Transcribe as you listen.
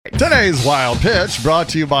Today's Wild Pitch brought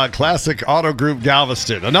to you by Classic Auto Group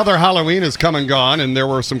Galveston. Another Halloween has come and gone, and there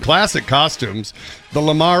were some classic costumes. The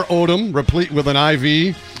Lamar Odom, replete with an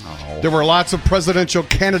IV. There were lots of presidential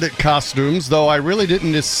candidate costumes, though I really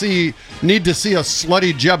didn't need to see a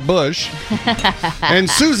slutty Jeb Bush. And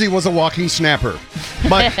Susie was a walking snapper.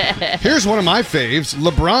 But here's one of my faves,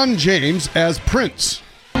 LeBron James as Prince.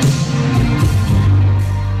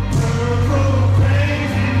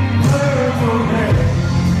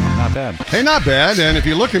 Hey, not bad. And if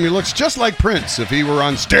you look at him, he looks just like Prince if he were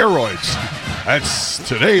on steroids. That's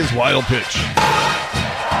today's Wild Pitch.